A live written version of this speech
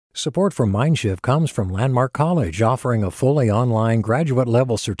Support for MindShift comes from Landmark College, offering a fully online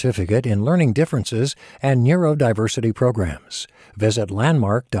graduate-level certificate in learning differences and neurodiversity programs. Visit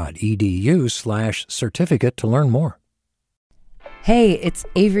landmark.edu/certificate to learn more. Hey, it's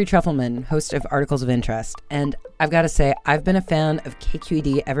Avery Trufelman, host of Articles of Interest, and I've got to say, I've been a fan of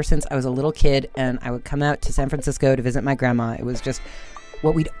KQED ever since I was a little kid, and I would come out to San Francisco to visit my grandma. It was just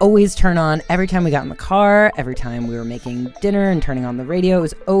what we'd always turn on every time we got in the car, every time we were making dinner and turning on the radio. It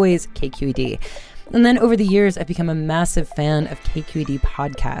was always KQED. And then over the years, I've become a massive fan of KQED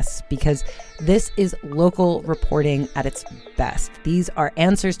podcasts because this is local reporting at its best. These are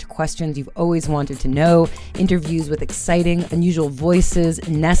answers to questions you've always wanted to know, interviews with exciting, unusual voices,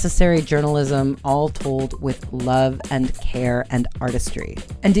 necessary journalism, all told with love and care and artistry.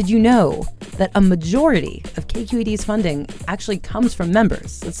 And did you know that a majority of KQED's funding actually comes from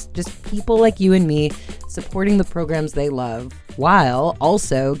members? It's just people like you and me supporting the programs they love, while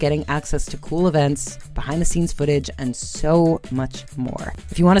also getting access to cool events, behind-the-scenes footage, and so much more.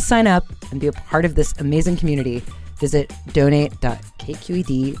 If you want to sign up and be a part of this amazing community, visit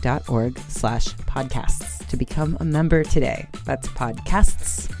donate.kqed.org/podcasts to become a member today. That's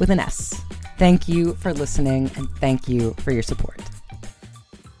podcasts with an S. Thank you for listening, and thank you for your support.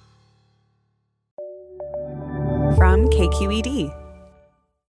 From KQED.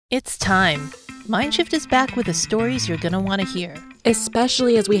 It's time. MindShift is back with the stories you're going to want to hear.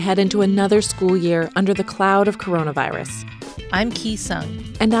 Especially as we head into another school year under the cloud of coronavirus. I'm Ki Sung.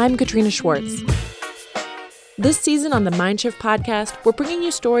 And I'm Katrina Schwartz. This season on the MindShift podcast, we're bringing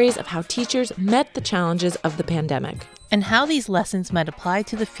you stories of how teachers met the challenges of the pandemic. And how these lessons might apply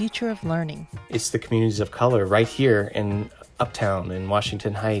to the future of learning. It's the communities of color right here in Uptown, in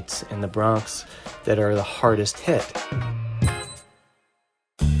Washington Heights, in the Bronx that are the hardest hit.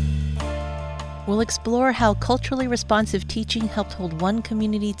 We'll explore how culturally responsive teaching helped hold one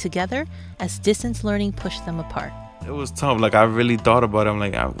community together as distance learning pushed them apart. It was tough. I really thought about it. I'm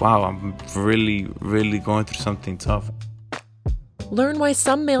like, wow, I'm really, really going through something tough. Learn why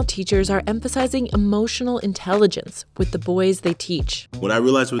some male teachers are emphasizing emotional intelligence with the boys they teach. What I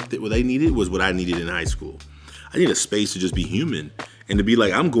realized what they needed was what I needed in high school. I need a space to just be human and to be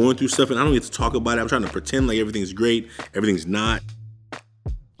like, I'm going through stuff and I don't get to talk about it. I'm trying to pretend like everything's great. Everything's not.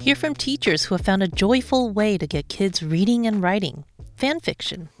 Hear from teachers who have found a joyful way to get kids reading and writing. Fan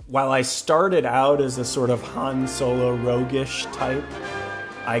fiction. While I started out as a sort of Han Solo roguish type,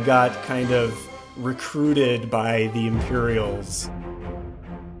 I got kind of recruited by the Imperials.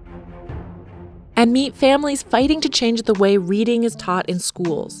 And meet families fighting to change the way reading is taught in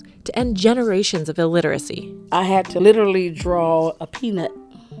schools to end generations of illiteracy. I had to literally draw a peanut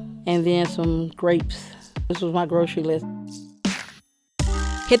and then some grapes. This was my grocery list.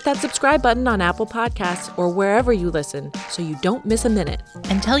 Hit that subscribe button on Apple Podcasts or wherever you listen so you don't miss a minute.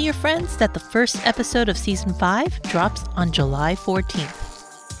 And tell your friends that the first episode of Season 5 drops on July 14th.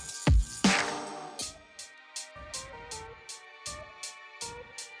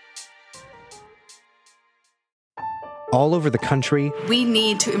 All over the country, We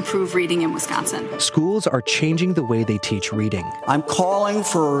need to improve reading in Wisconsin. schools are changing the way they teach reading. I'm calling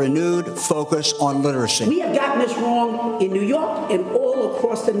for a renewed focus on literacy. We have gotten this wrong in New York and all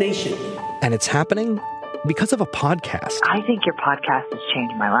across the nation. And it's happening because of a podcast. I think your podcast has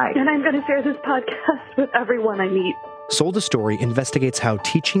changed my life. And I'm going to share this podcast with everyone I meet. Sold a Story investigates how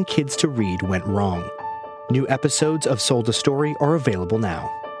teaching kids to read went wrong. New episodes of Sold a Story are available now.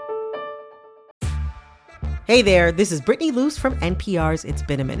 Hey there, this is Brittany Luce from NPR's It's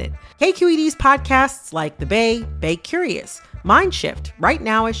Been a Minute. KQED's podcasts like The Bay, Bay Curious, MindShift, Right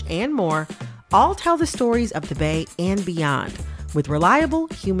Nowish, and more all tell the stories of the Bay and beyond with reliable,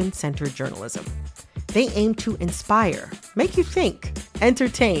 human-centered journalism. They aim to inspire, make you think,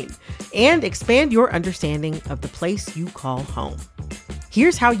 entertain, and expand your understanding of the place you call home.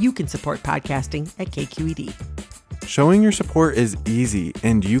 Here's how you can support podcasting at KQED. Showing your support is easy,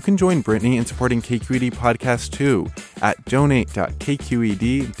 and you can join Brittany in supporting KQED Podcast too at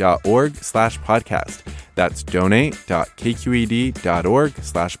donate.kqed.org/podcast. That's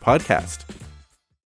donate.kqed.org/podcast.